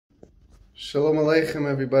Shalom Aleichem,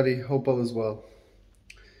 everybody. Hope all is well.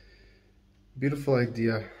 Beautiful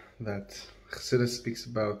idea that Chassidus speaks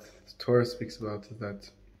about, the Torah speaks about, is that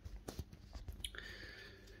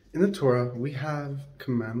in the Torah we have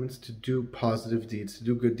commandments to do positive deeds, to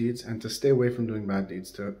do good deeds, and to stay away from doing bad deeds,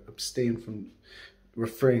 to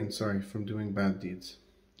refrain from doing bad deeds,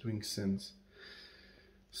 doing sins.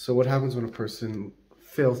 So what happens when a person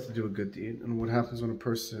fails to do a good deed, and what happens when a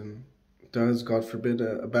person does, God forbid,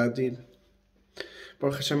 a bad deed?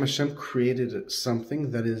 Baruch Hashem, Hashem created something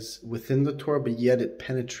that is within the Torah, but yet it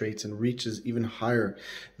penetrates and reaches even higher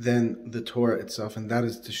than the Torah itself, and that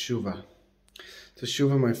is Teshuva.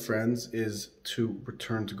 Teshuva, my friends, is to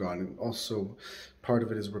return to God, and also part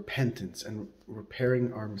of it is repentance and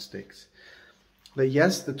repairing our mistakes. That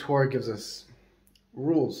yes, the Torah gives us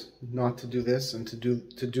rules not to do this and to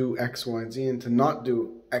do X, Y, and Z, and to not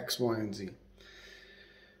do X, Y, and Z.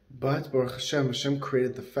 But Baruch Hashem, Hashem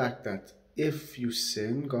created the fact that if you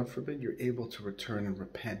sin, God forbid, you're able to return and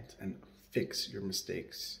repent and fix your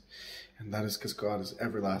mistakes. And that is because God is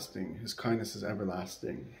everlasting. His kindness is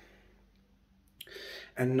everlasting.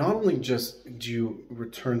 And not only just do you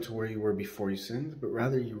return to where you were before you sinned, but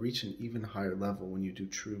rather you reach an even higher level when you do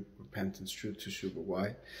true repentance, true teshuva.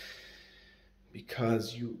 Why?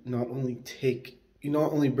 Because you not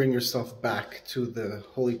only bring yourself back to the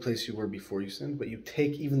holy place you were before you sinned, but you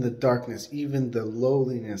take even the darkness, even the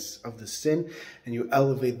lowliness of the sin, and you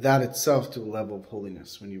elevate that itself to a level of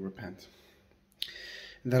holiness when you repent.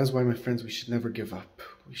 And that is why, my friends, we should never give up.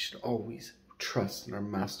 We should always trust in our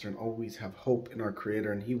Master and always have hope in our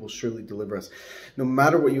Creator, and He will surely deliver us. No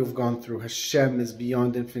matter what you have gone through, Hashem is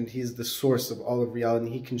beyond infinite. He is the source of all of reality,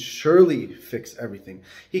 and He can surely fix everything.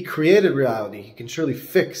 He created reality. He can surely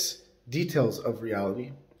fix details of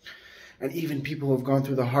reality. And even people who have gone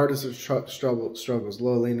through the hardest of struggles,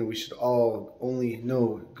 Lo Aleinu, we should all only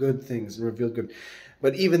know good things and reveal good.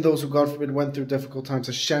 But even those who, God forbid, went through difficult times,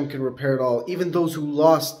 Hashem can repair it all. Even those who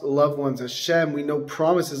lost loved ones, Hashem, we know,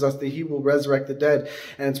 promises us that He will resurrect the dead.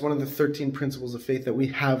 And it's one of the 13 principles of faith that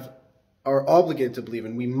we are obligated to believe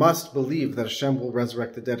in. We must believe that Hashem will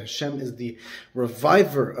resurrect the dead. Hashem is the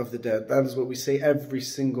reviver of the dead. That is what we say every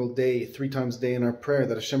single day, 3 times a day in our prayer,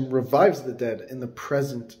 that Hashem revives the dead in the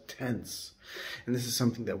present tense. And this is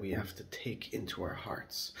something that we have to take into our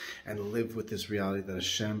hearts and live with this reality that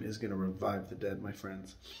Hashem is going to revive the dead, my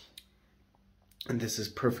friends. And this is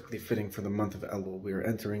perfectly fitting for the month of Ellul. We are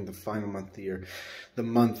entering the final month of the year, the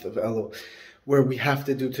month of Ellul, where we have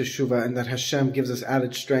to do Teshuva, and that Hashem gives us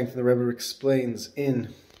added strength. The Rebbe explains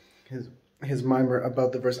in his mimer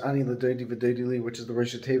about the verse Ani L'Doidi V'Doidi Li, which is the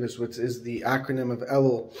Rosh Hashanah, which is the acronym of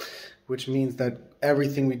Ellul, which means that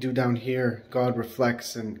everything we do down here, God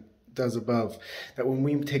reflects and does above. That when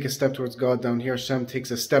we take a step towards God down here, Hashem takes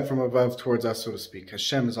a step from above towards us, so to speak.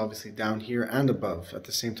 Hashem is obviously down here and above at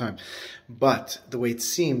the same time. But the way it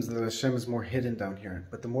seems that Hashem is more hidden down here.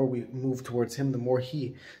 But the more we move towards Him, the more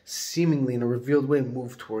He seemingly in a revealed way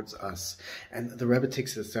moves towards us. And the Rebbe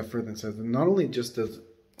takes it a step further and says that not only just does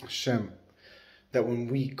Hashem, that when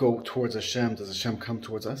we go towards Hashem, does Hashem come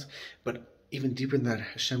towards us, but even deeper than that,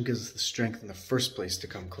 Hashem gives us the strength in the first place to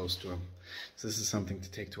come close to Him. So this is something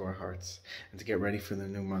to take to our hearts and to get ready for the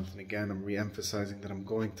new month. And again, I'm re-emphasizing that I'm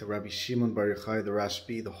going to Rabbi Shimon Bar Yochai, the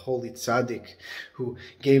Rashbi, the holy tzaddik, who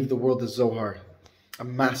gave the world the Zohar, a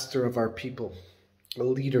master of our people, a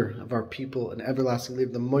leader of our people, an everlasting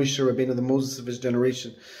leader, the Moshe Rabbeinu, the Moses of his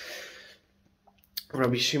generation.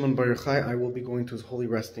 Rabbi Shimon Bar Yochai, I will be going to his holy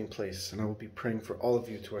resting place, and I will be praying for all of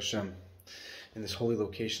you to Hashem in this holy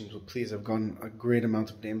location. So please, I've gotten a great amount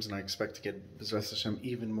of names, and I expect to get B'ezras Hashem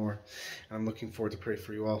even more. And I'm looking forward to pray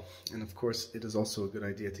for you all. And of course, it is also a good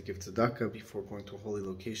idea to give tzedakah before going to a holy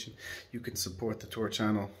location. You can support the Torah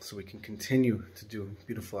channel so we can continue to do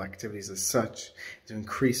beautiful activities as such, to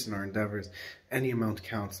increase in our endeavors. Any amount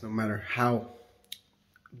counts, no matter how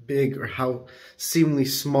big or how seemingly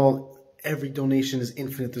small. Every donation is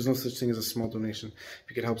infinite. There's no such thing as a small donation. If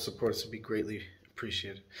you could help support us, it would be greatly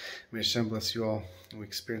appreciated. May Hashem bless you all, and we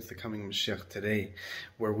experience the coming Mashiach today,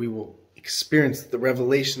 where we will experience the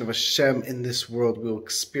revelation of Hashem in this world. We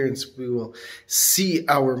will see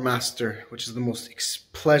our Master, which is the most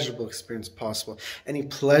pleasurable experience possible. Any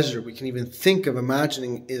pleasure we can even think of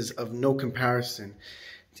imagining is of no comparison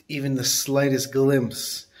to even the slightest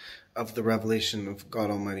glimpse of the revelation of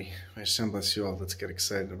God Almighty. May Hashem bless you all. Let's get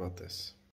excited about this.